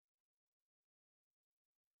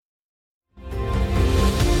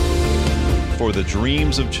for the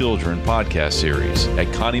Dreams of Children podcast series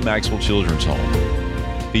at Connie Maxwell Children's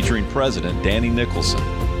Home, featuring President Danny Nicholson.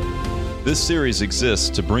 This series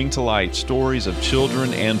exists to bring to light stories of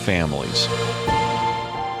children and families.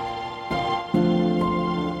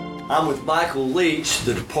 I'm with Michael Leach,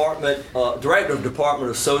 the Director of Department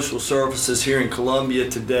of Social Services here in Columbia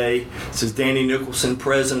today. This is Danny Nicholson,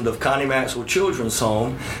 President of Connie Maxwell Children's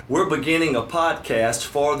Home. We're beginning a podcast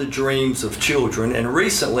for the Dreams of Children, and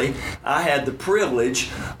recently I had the privilege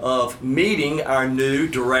of meeting our new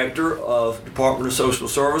Director of Department of Social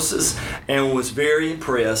Services and was very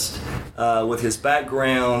impressed with his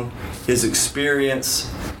background, his experience,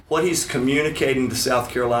 what he's communicating to South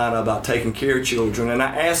Carolina about taking care of children. And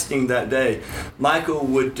I asked him that day, Michael,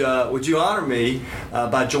 would you honor me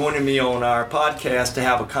by joining me on our podcast to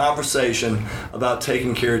have a conversation about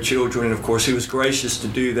taking care of children? And of course, he was gracious to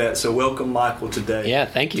do that. So welcome, Michael, today. Yeah,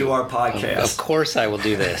 thank you. To our podcast. Of course I will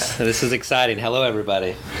do this. This is exciting. Hello,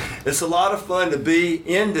 everybody. It's a lot of fun to be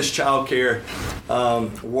in this child care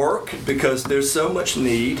work because there's so much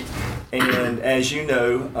need. And as you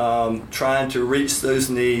know, trying to reach those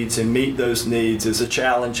needs and meet those needs is a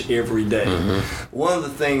challenge every day. Mm-hmm. One of the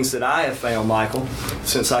things that I have found, Michael,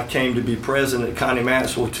 since I came to be president at Connie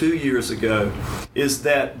Maxwell 2 years ago, is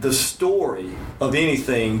that the story of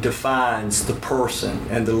anything defines the person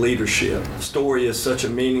and the leadership. The story is such a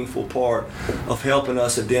meaningful part of helping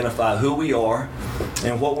us identify who we are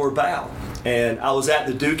and what we're about. And I was at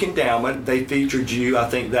the Duke Endowment. They featured you, I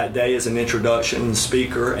think, that day as an introduction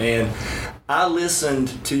speaker. And I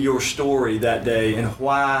listened to your story that day and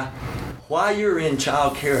why you're in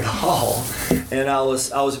child care at all. And I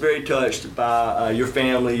was very touched by your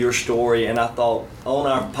family, your story. And I thought on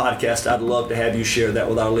our podcast, I'd love to have you share that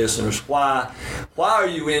with our listeners. Why are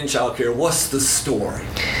you in child care? What's the story?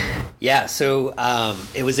 Yeah, so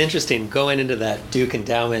it was interesting going into that Duke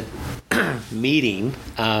Endowment meeting.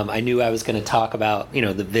 I knew I was going to talk about,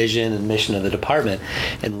 the vision and mission of the department.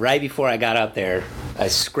 And right before I got up there, I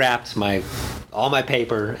scrapped all my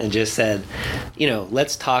paper and just said,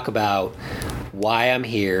 let's talk about why I'm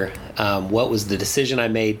here. What was the decision I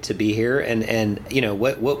made to be here, and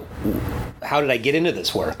how did I get into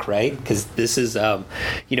this work, right? Because this is,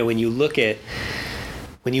 when you look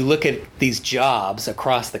at these jobs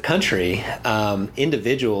across the country,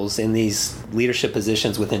 individuals in these leadership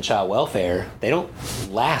positions within child welfare, they don't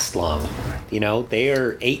last long. They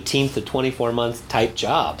are 18 to 24 month type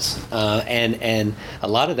jobs. And a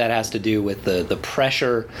lot of that has to do with the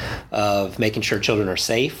pressure of making sure children are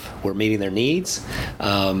safe, we're meeting their needs.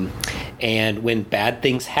 And when bad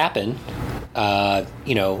things happen, a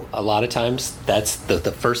lot of times that's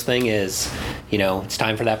the first thing is, it's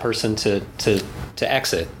time for that person to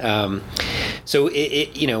exit. So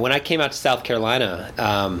when I came out to South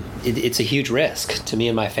Carolina, it's a huge risk to me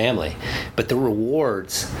and my family, but the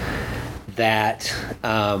rewards that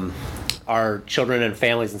our children and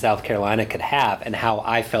families in South Carolina could have and how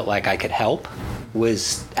I felt like I could help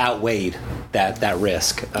was outweighed that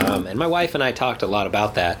risk. And my wife and I talked a lot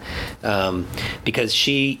about that because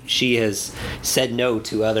she has said no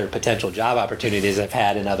to other potential job opportunities I've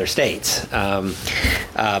had in other states.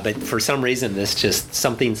 But for some reason,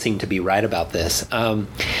 something seemed to be right about this. I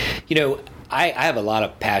have a lot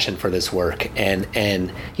of passion for this work, and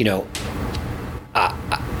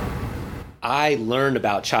I learned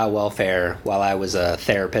about child welfare while I was a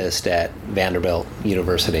therapist at Vanderbilt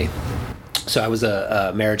University. So I was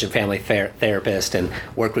a marriage and family therapist and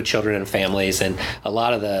worked with children and families, and a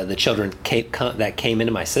lot of the children that came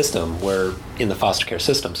into my system were in the foster care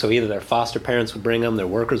system. So either their foster parents would bring them, their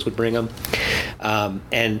workers would bring them,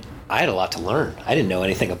 and I had a lot to learn. I didn't know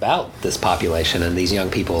anything about this population and these young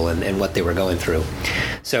people and what they were going through.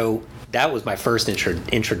 So that was my first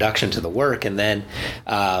introduction to the work, and then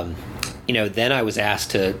then I was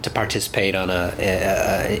asked to participate on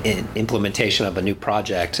an implementation of a new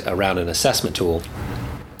project around an assessment tool.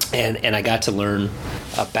 And I got to learn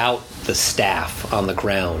about the staff on the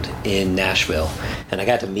ground in Nashville, and I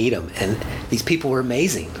got to meet them, and these people were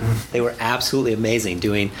amazing. They were absolutely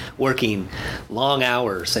amazing, working long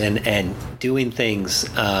hours and doing things,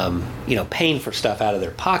 paying for stuff out of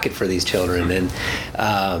their pocket for these children,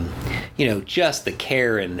 and just the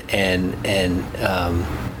care and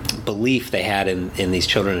belief they had in these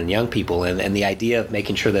children and young people, and the idea of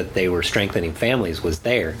making sure that they were strengthening families was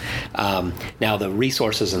there. Now the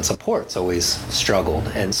resources and supports always struggled,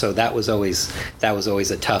 and so that was always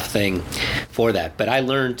a tough thing for that. But I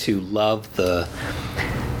learned to love the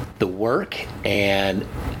work and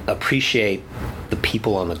appreciate the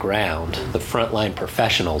people on the ground, the frontline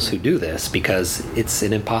professionals who do this, because it's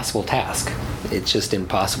an impossible task. It's just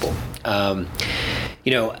impossible.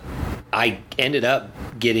 I ended up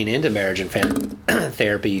getting into marriage and family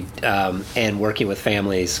therapy and working with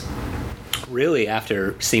families really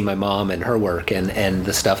after seeing my mom and her work and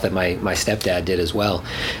the stuff that my stepdad did as well.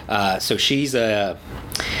 So she's was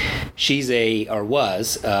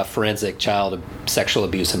a forensic child sexual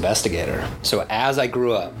abuse investigator. So as I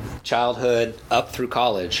grew up, childhood up through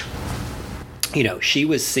college, she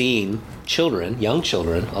was seeing young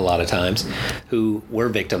children, a lot of times, who were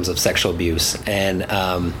victims of sexual abuse and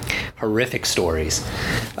horrific stories.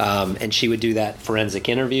 And she would do that forensic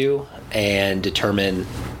interview and determine,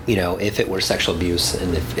 if it were sexual abuse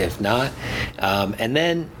and if not. And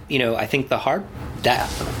then, I think that's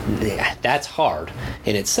hard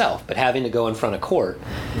in itself, but having to go in front of court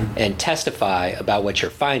and testify about what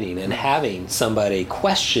you're finding and having somebody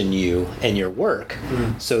question you and your work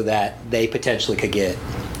so that they potentially could get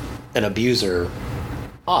an abuser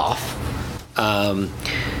off,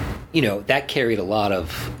 that carried a lot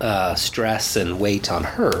of stress and weight on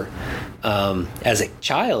her. As a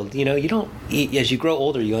child, you don't, as you grow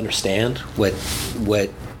older, you understand what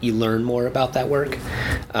you learn more about that work.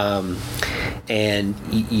 And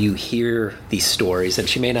you hear these stories, and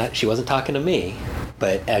she wasn't talking to me,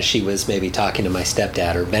 but as she was maybe talking to my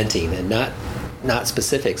stepdad or venting, and not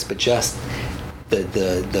specifics, but just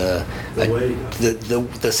the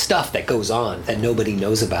stuff that goes on that nobody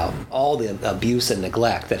knows about, all the abuse and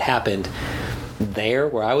neglect that happened there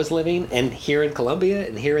where I was living, and here in Columbia,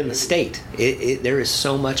 and here in the state. There is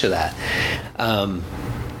so much of that.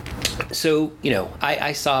 So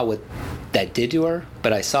I saw what that did to her,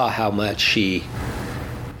 but I saw how much she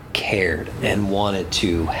cared and wanted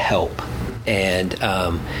to help. And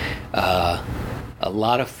a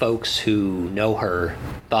lot of folks who know her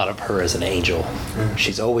thought of her as an angel.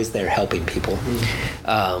 She's always there helping people.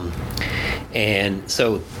 And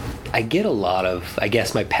so I get a lot of, I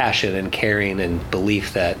guess, my passion and caring and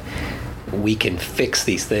belief that we can fix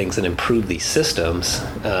these things and improve these systems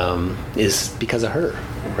is because of her,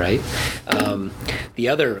 right? The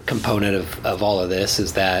other component of all of this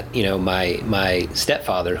is that, my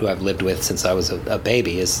stepfather, who I've lived with since I was a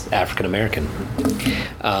baby, is African American.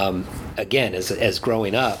 Again, as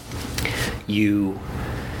growing up, you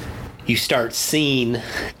start seeing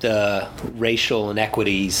the racial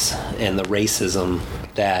inequities and the racism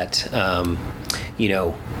that,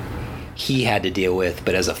 he had to deal with,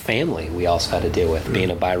 but as a family, we also had to deal with,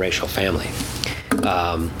 being a biracial family.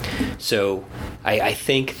 So I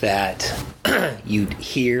think that you'd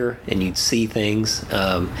hear and you'd see things,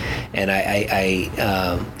 and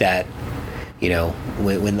that,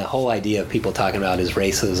 when the whole idea of people talking about is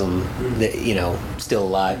racism, that, still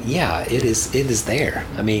alive, yeah, it is there.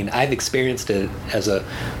 I mean, I've experienced it as a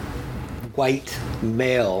white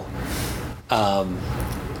male,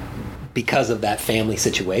 because of that family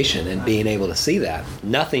situation and being able to see that.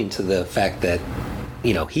 Nothing to the fact that,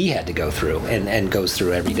 he had to go through and goes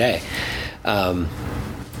through every day.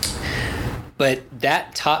 But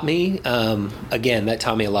that taught me, that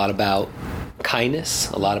taught me a lot about kindness,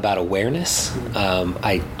 a lot about awareness.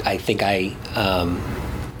 I think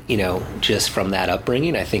just from that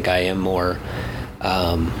upbringing, I think I am more,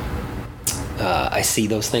 I see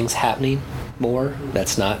those things happening more.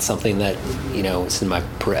 That's not something that, it's in my,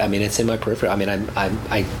 it's in my periphery.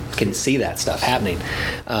 I can see that stuff happening.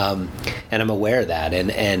 And I'm aware of that.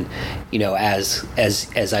 And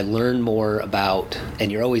as I learn more about,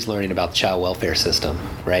 and you're always learning about the child welfare system,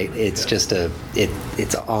 right? It's just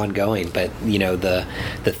it's ongoing, but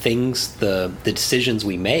the things, the decisions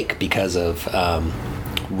we make because of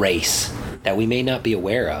race that we may not be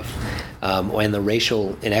aware of. And the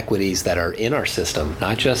racial inequities that are in our system,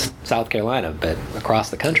 not just South Carolina, but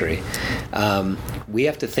across the country, we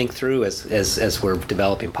have to think through as we're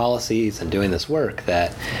developing policies and doing this work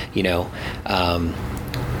that,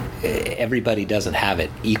 everybody doesn't have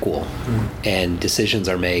it equal, and decisions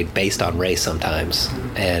are made based on race sometimes,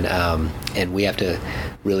 and we have to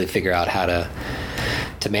really figure out how to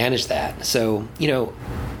manage that. So,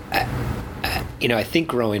 I think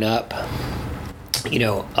growing up,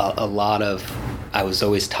 a lot of, I was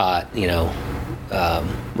always taught,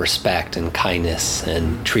 respect and kindness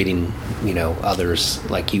and treating, others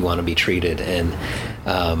like you want to be treated, and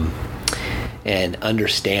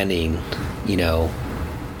understanding,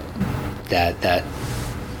 that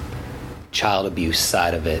child abuse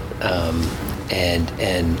side of it,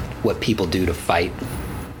 and what people do to fight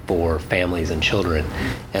for families and children,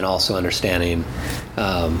 and also understanding,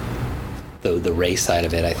 the race side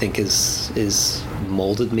of it, I think is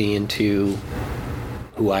molded me into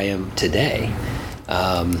who I am today.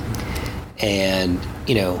 And,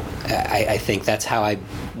 I think that's how I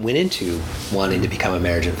went into wanting to become a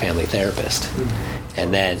marriage and family therapist.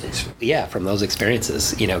 And then, from those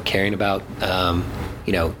experiences, caring about,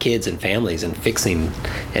 kids and families and fixing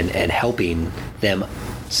and helping them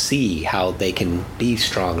see how they can be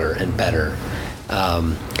stronger and better,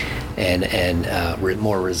 and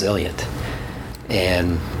more resilient.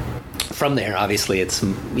 And from there, obviously, it's,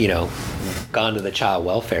 gone to the child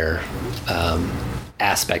welfare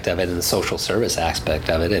aspect of it and the social service aspect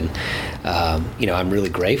of it. And, I'm really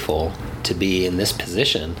grateful to be in this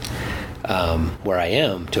position where I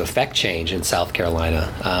am to affect change in South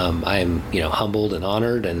Carolina. I am, humbled and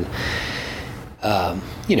honored, and,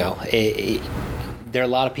 there are a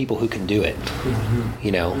lot of people who can do it,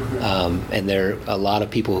 and there are a lot of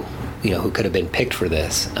people, who could have been picked for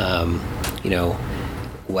this.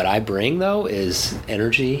 What I bring, though, is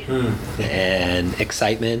energy and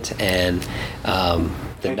excitement and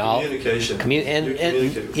the knowledge,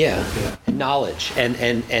 and knowledge,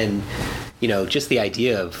 and just the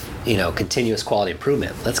idea of continuous quality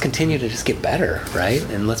improvement. Let's continue to just get better, right?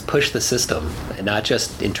 And let's push the system, and not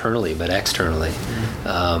just internally but externally.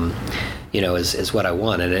 Is what I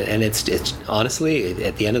want, and it's honestly,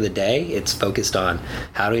 at the end of the day, it's focused on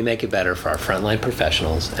how do we make it better for our frontline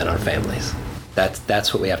professionals and our families.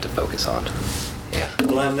 That's what we have to focus on. Yeah.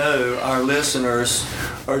 Well, I know our listeners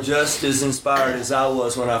are just as inspired as I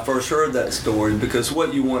was when I first heard that story, because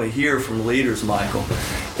what you want to hear from leaders, Michael,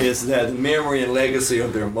 is that the memory and legacy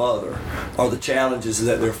of their mother, or the challenges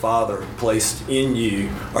that their father placed in you,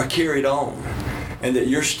 are carried on, and that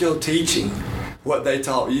you're still teaching what they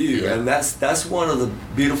taught you. And that's one of the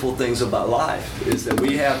beautiful things about life, is that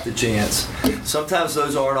we have the chance. Sometimes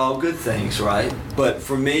those aren't all good things, right? But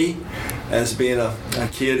for me, as being a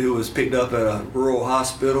kid who was picked up at a rural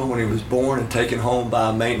hospital when he was born and taken home by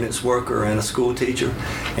a maintenance worker and a school teacher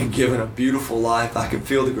and given a beautiful life, I can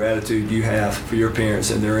feel the gratitude you have for your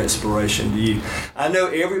parents and their inspiration to you. I know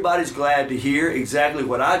everybody's glad to hear exactly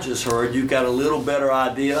what I just heard. You've got a little better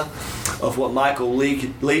idea of what Michael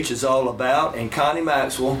Leach is all about, and Connie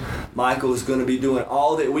Maxwell, Michael is going to be doing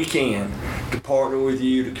all that we can to partner with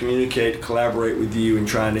you, to communicate, to collaborate with you in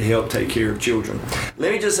trying to help take care of children.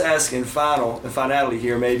 Let me just ask in finality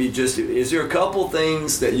here, maybe just, is there a couple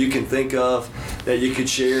things that you can think of that you could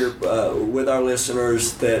share with our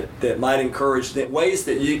listeners that might encourage, that ways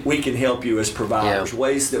that we can help you as providers,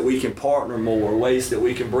 ways that we can partner more, ways that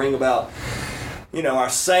we can bring about our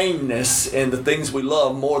sameness and the things we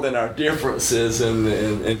love more than our differences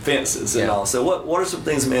and fences and all. So what are some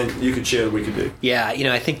things, man, you could share that we could do? Yeah,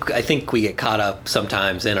 I think we get caught up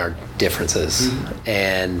sometimes in our differences,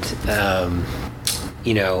 and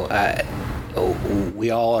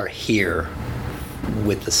we all are here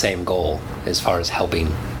with the same goal as far as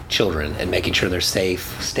helping children and making sure they're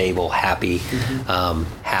safe, stable, happy,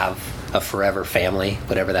 have a forever family,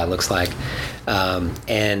 whatever that looks like,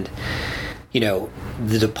 and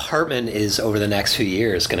the department is, over the next few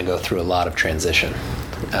years, going to go through a lot of transition.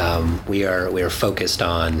 We are focused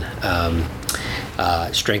on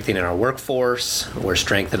strengthening our workforce. We're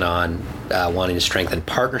strengthening on wanting to strengthen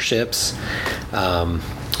partnerships,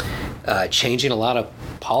 changing a lot of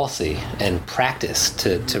policy and practice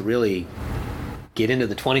to really get into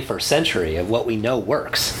the 21st century of what we know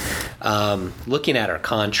works. Looking at our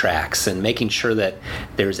contracts and making sure that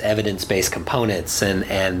there's evidence-based components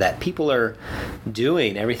and that people are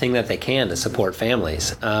doing everything that they can to support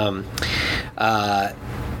families.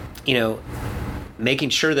 Making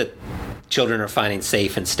sure that children are finding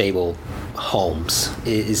safe and stable homes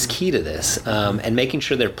is key to this, and making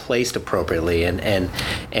sure they're placed appropriately and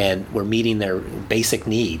we're meeting their basic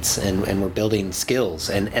needs and we're building skills,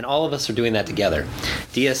 and all of us are doing that together.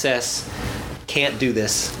 DSS can't do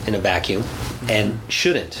this in a vacuum and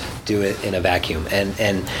shouldn't do it in a vacuum,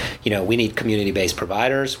 and we need community-based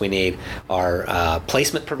providers. We need our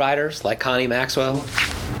placement providers like Connie Maxwell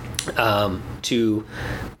to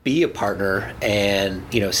be a partner and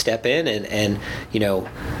step in and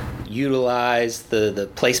utilize the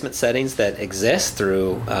placement settings that exist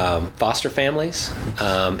through foster families,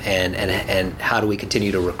 and how do we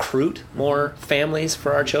continue to recruit more families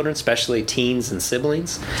for our children, especially teens and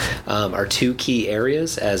siblings, are two key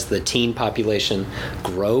areas as the teen population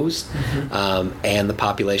grows, and the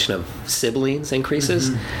population of siblings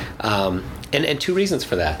increases, and two reasons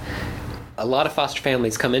for that. A lot of foster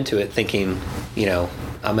families come into it thinking,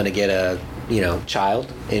 I'm going to get a,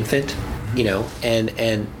 child, infant,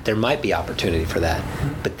 and there might be opportunity for that.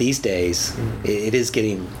 But these days, it is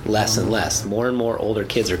getting less and less. More and more older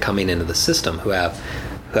kids are coming into the system who have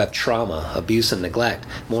who have trauma, abuse, and neglect.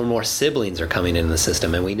 More and more siblings are coming into the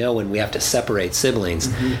system, and we know when we have to separate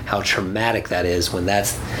siblings, how traumatic that is when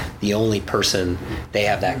that's the only person they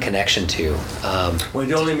have that connection to. Well,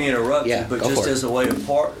 don't let me interrupt you, but just as a way of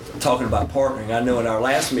talking about partnering, I know in our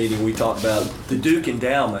last meeting we talked about the Duke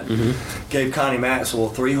Endowment gave Connie Maxwell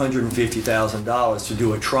 $350,000 to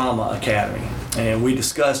do a trauma academy, and we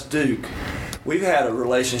discussed Duke. We've had a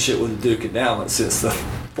relationship with the Duke Endowment since the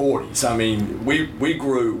 40s. I mean, we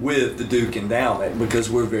grew with the Duke Endowment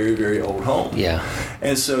because we're very, very old home. Yeah.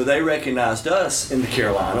 And so they recognized us in the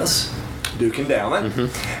Carolinas, Duke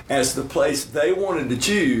Endowment, as the place they wanted to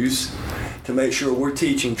choose to make sure we're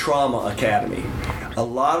teaching Trauma Academy. A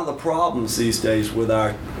lot of the problems these days with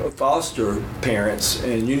our foster parents,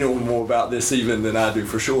 and you know more about this even than I do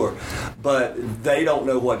for sure, but they don't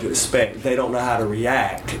know what to expect. They don't know how to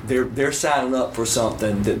react. They're signing up for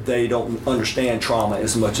something that they don't understand trauma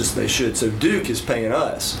as much as they should. So Duke is paying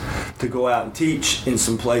us to go out and teach in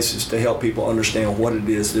some places to help people understand what it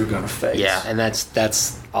is they're going to face. Yeah, and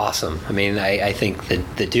that's awesome. I mean, I think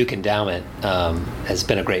the Duke Endowment has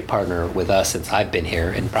been a great partner with us since I've been here,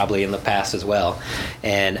 and probably in the past as well.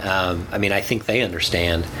 And I mean, I think they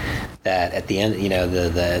understand that at the end,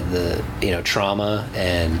 the trauma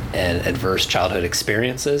and adverse childhood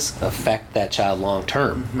experiences affect that child long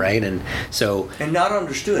term, right? And so not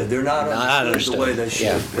understood. They're not understood the way they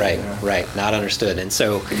should. Yeah, right. Not understood. And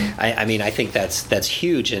so I mean, I think that's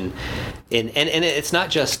huge. And it's not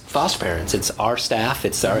just foster parents. It's our staff.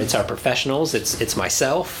 It's our professionals. It's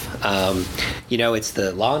myself. It's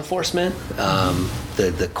the law enforcement,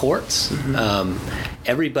 the courts.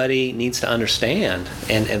 Everybody needs to understand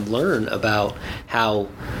and learn about how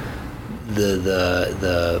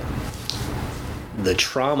the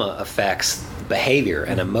trauma affects behavior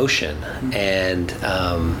and emotion, and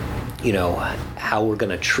how we're going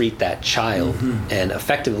to treat that child and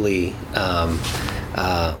effectively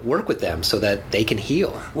work with them so that they can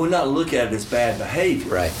heal. Well, not look at it as bad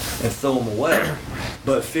behavior, right, and throw them away,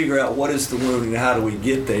 but figure out what is the wound and how do we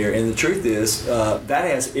get there. And the truth is, that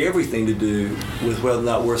has everything to do with whether or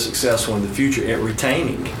not we're successful in the future at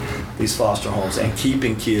retaining these foster homes and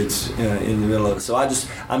keeping kids in the middle of it. So I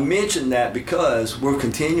mentioned that because we're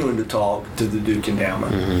continuing to talk to the Duke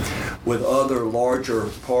Endowment with other larger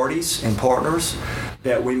parties and partners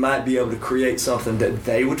that we might be able to create something that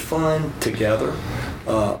they would fund together,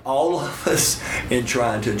 all of us, in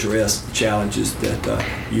trying to address the challenges that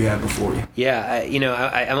you have before you. Yeah,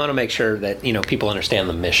 I want to make sure that people understand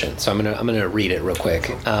the mission. So I'm gonna read it real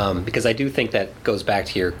quick because I do think that goes back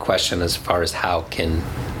to your question as far as how can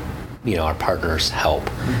our partners help,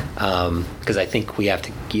 because I think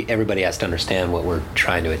everybody has to understand what we're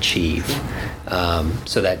trying to achieve,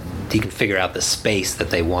 so that you can figure out the space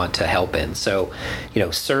that they want to help in. So,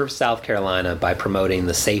 serve South Carolina by promoting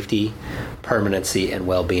the safety, permanency, and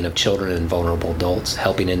well-being of children and vulnerable adults,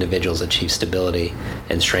 helping individuals achieve stability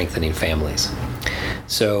and strengthening families.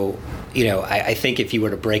 So, I think if you were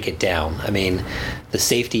to break it down, I mean, the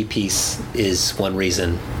safety piece is one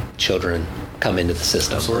reason children come into the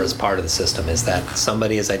system. Absolutely. Or as part of the system, is that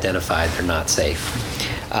somebody is identified they're not safe.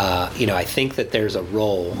 I think that there's a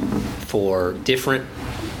role for different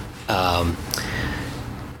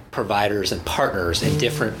providers and partners in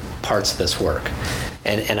different parts of this work,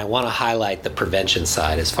 and I want to highlight the prevention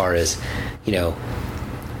side as far as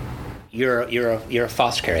you're a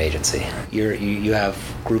foster care agency. You have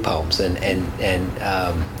group homes and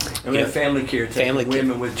we have family care,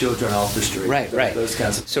 women with children off the street. Right. Those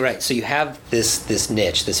kinds of. So you have this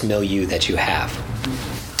niche, this milieu that you have.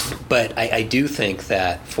 But I do think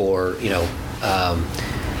that for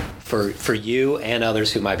you and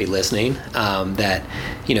others who might be listening, that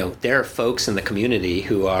there are folks in the community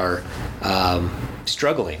who are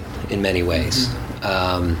struggling in many ways.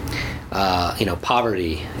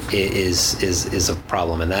 Poverty is a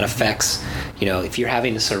problem, and that affects, if you're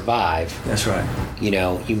having to survive. That's right.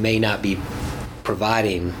 You may not be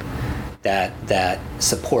providing that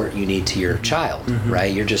support you need to your child,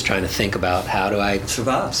 right? You're just trying to think about, how do I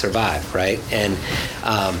survive, right? And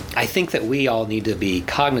I think that we all need to be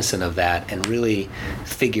cognizant of that and really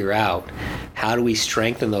figure out, how do we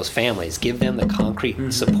strengthen those families, give them the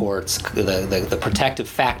concrete supports, the protective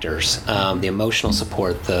factors, the emotional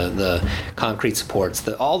support, the concrete supports,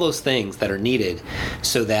 all those things that are needed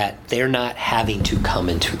so that they're not having to come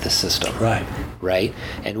into the system. Right?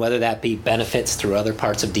 And whether that be benefits through other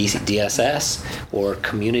parts of DSS or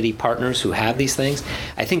community partners who have these things,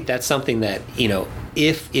 I think that's something that,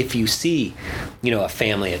 if you see, a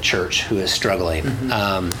family at church who is struggling,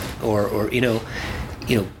 or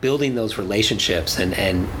building those relationships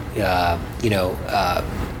and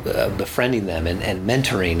befriending them and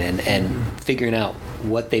mentoring and figuring out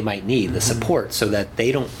what they might need, the support, so that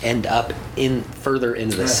they don't end up further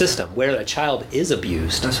into the system where a child is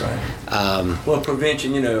abused. That's right. Well,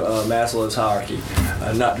 prevention, Maslow's hierarchy,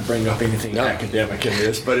 not to bring up anything academic in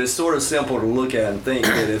this, but it's sort of simple to look at and think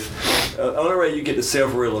that if the only way you get to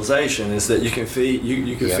self-realization is that you can feed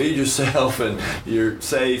feed yourself and you're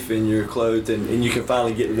safe and you're clothed and you can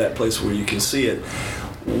finally get to that place where you can see it.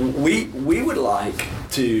 We would like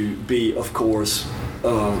to be, of course,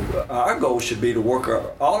 our goal should be to work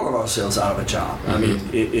all of ourselves out of a job. I mean,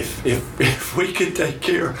 if we could take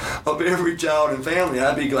care of every child and family,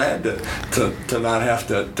 I'd be glad to not have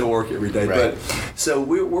to work every day. Right. But so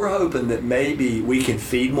we're hoping that maybe we can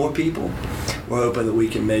feed more people. We're hoping that we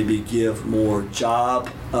can maybe give more job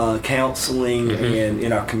counseling and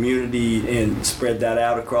in our community and spread that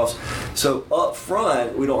out across. So up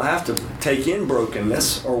front, we don't have to take in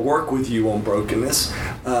brokenness or work with you on brokenness.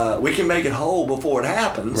 We can make it whole before it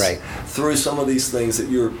happens through some of these things that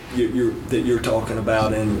you're talking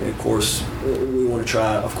about. And of course, we want to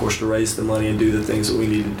try, of course, to raise the money and do the things that we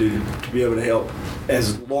need to do to be able to help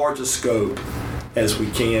as large a scope as we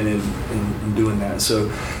can in doing that.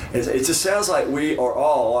 So it just sounds like we are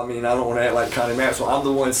all, I mean, I don't want to act like Connie Maxwell. I'm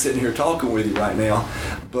the one sitting here talking with you right now,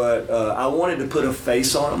 but I wanted to put a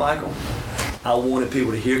face on it, Michael. I wanted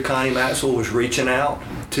people to hear Connie Maxwell was reaching out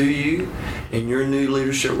to you in your new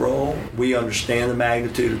leadership role. We understand the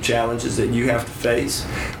magnitude of challenges that you have to face.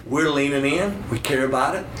 We're leaning in. We care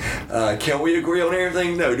about it. Can we agree on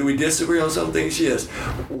everything? No. Do we disagree on some things? Yes.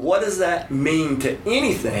 What does that mean to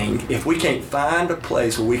anything if we can't find a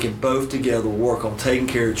place where we can both together work on taking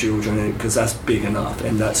care of children? Because that's big enough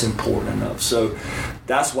and that's important enough. So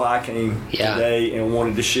that's why I came today and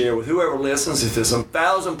wanted to share with whoever listens. If there's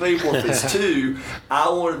 1,000 people, if it's 2, I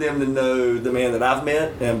wanted them to know the man that I've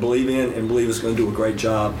met and believe in and believe is going to do a great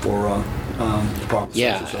job for Department of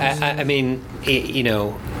Social Services. I mean,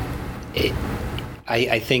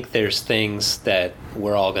 I think there's things that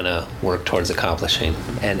we're all going to work towards accomplishing,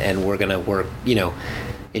 and we're going to work,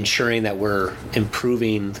 ensuring that we're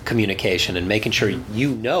improving the communication and making sure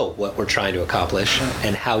you know what we're trying to accomplish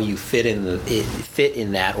and how you fit in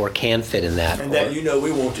that or can fit in that. And that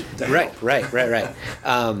we want you to help. Right.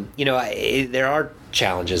 There are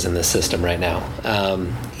challenges in the system right now.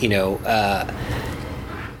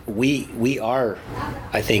 We are,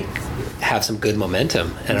 I think, have some good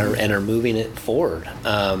momentum and are moving it forward.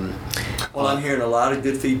 Well, I'm hearing a lot of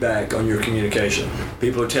good feedback on your communication.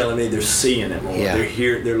 People are telling me they're seeing it more. Yeah.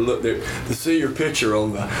 They see your picture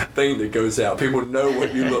on the thing that goes out. People know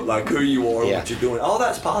what you look like, who you are, what you're doing. All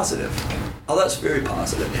that's positive. All that's very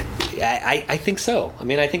positive. I think so. I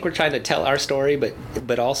mean, I think we're trying to tell our story,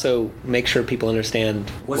 but also make sure people understand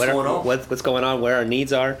what's going on, where our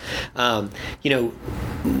needs are.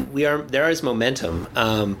 There is momentum,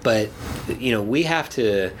 but we have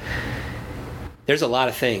to. There's a lot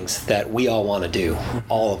of things that we all want to do,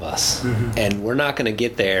 all of us, and we're not going to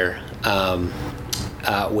get there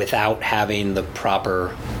without having the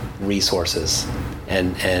proper resources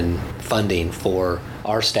and funding for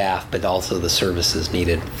our staff, but also the services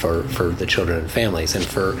needed for the children and families, and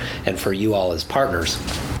for you all as partners.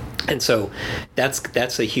 And so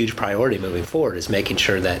that's a huge priority moving forward, is making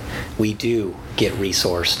sure that we do get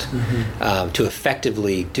resourced to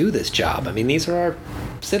effectively do this job. I mean, these are our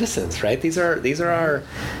citizens, right? These are our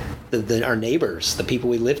our neighbors, the people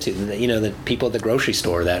we live to, the people at the grocery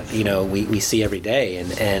store that we see every day,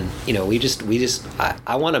 and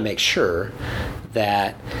I want to make sure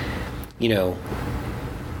that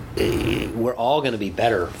we're all going to be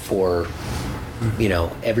better for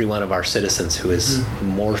every one of our citizens who is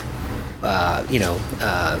more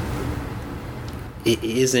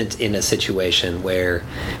isn't in a situation where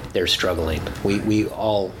they're struggling. We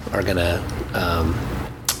all are going to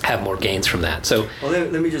have more gains from that. So, well,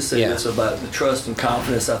 let me just say this about the trust and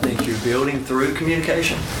confidence I think you're building through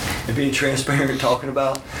communication and being transparent, talking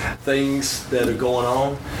about things that are going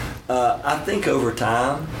on. I think over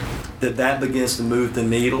time that begins to move the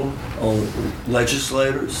needle on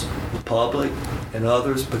legislators, the public, and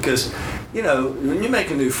others, because when you make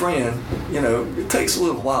a new friend, it takes a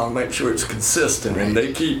little while to make sure it's consistent, and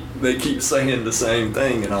they keep saying the same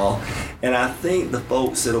thing and all. And I think the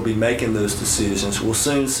folks that'll be making those decisions will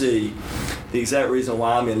soon see the exact reason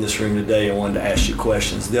why I'm in this room today and wanted to ask you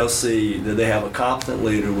questions. They'll see that they have a competent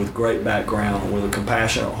leader with great background, with a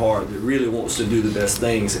compassionate heart that really wants to do the best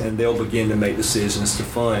things, and they'll begin to make decisions to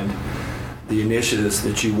fund the initiatives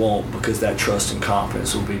that you want, because that trust and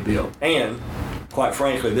confidence will be built. And quite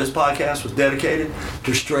frankly, this podcast was dedicated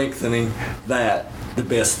to strengthening that the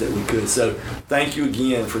best that we could. So thank you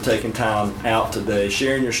again for taking time out today,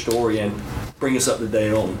 sharing your story, and bring us up to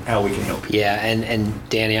date on how we can help you. Yeah, and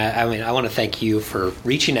Danny, I want to thank you for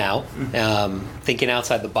reaching out, thinking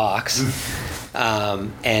outside the box,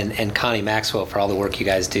 and Connie Maxwell for all the work you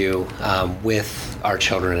guys do with our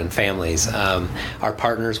children and families. Our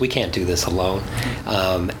partners, we can't do this alone,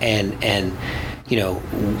 and you know,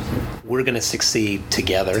 we're going to succeed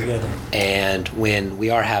together. And when we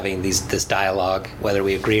are having this dialogue, whether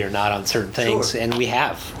we agree or not on certain things, and we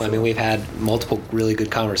have. I mean, we've had multiple really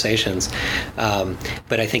good conversations.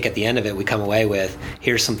 But I think at the end of it, we come away with,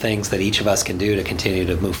 here's some things that each of us can do to continue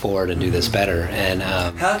to move forward and do this better. And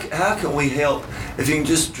how can we help? If you can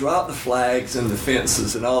just drop the flags and the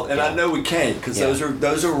fences and all, and I know we can't, because those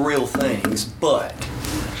are real things, but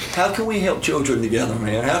how can we help children together,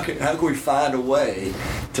 man? How can we find a way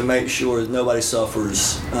to make sure that nobody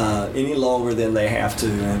suffers any longer than they have to?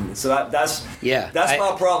 And so that's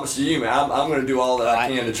my promise to you, man. I'm going to do all that I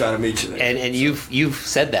can to try to meet you there. And you've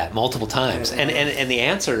said that multiple times, and the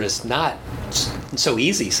answer is not so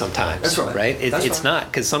easy sometimes. That's right. Right? It's not,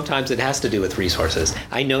 because sometimes it has to do with resources.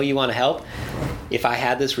 I know you want to help. If I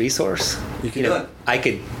had this resource, you do it. I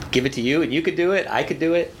could give it to you, and you could do it. I could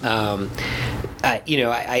do it.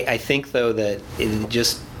 I think though that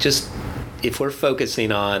just if we're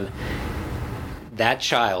focusing on that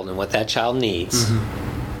child and what that child needs,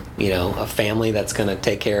 a family that's going to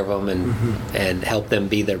take care of them and help them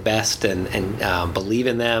be their best and believe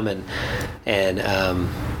in them and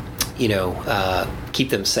keep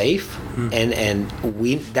them safe, and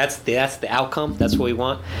that's the outcome. That's what we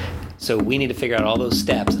want. So we need to figure out all those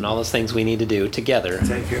steps and all those things we need to do together to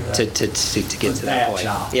get to that point.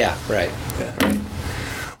 Child. Yeah, right. Yeah. Right.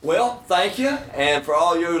 Well, thank you. And for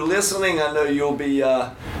all you listening, I know you'll be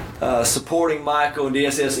supporting Michael and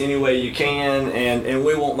DSS any way you can, and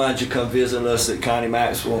we won't mind you come visit us at Connie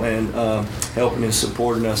Maxwell and helping and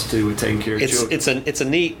supporting us too with taking care of children.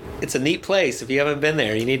 It's a neat place. If you haven't been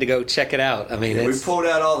there, you need to go check it out. I mean, we pulled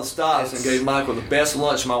out all the stops and gave Michael the best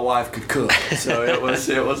lunch my wife could cook. So it was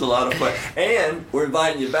a lot of fun. And we're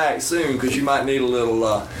inviting you back soon, because you might need a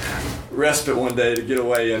little respite one day to get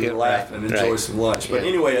away and laugh and enjoy some lunch. But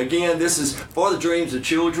anyway, again, this is For the Dreams of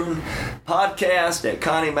Children podcast at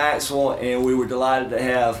Connie Maxwell, and we were delighted to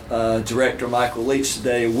have Director Michael Leach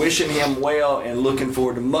today. Wishing him well and looking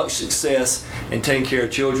forward to much success in taking care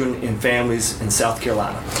of children and families in South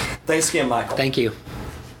Carolina. Thanks again, Michael. Thank you.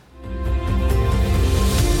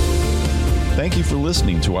 Thank you for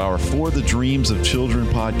listening to our For the Dreams of Children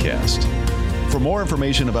podcast. For more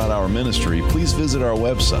information about our ministry, please visit our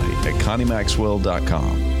website at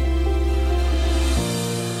conniemaxwell.com.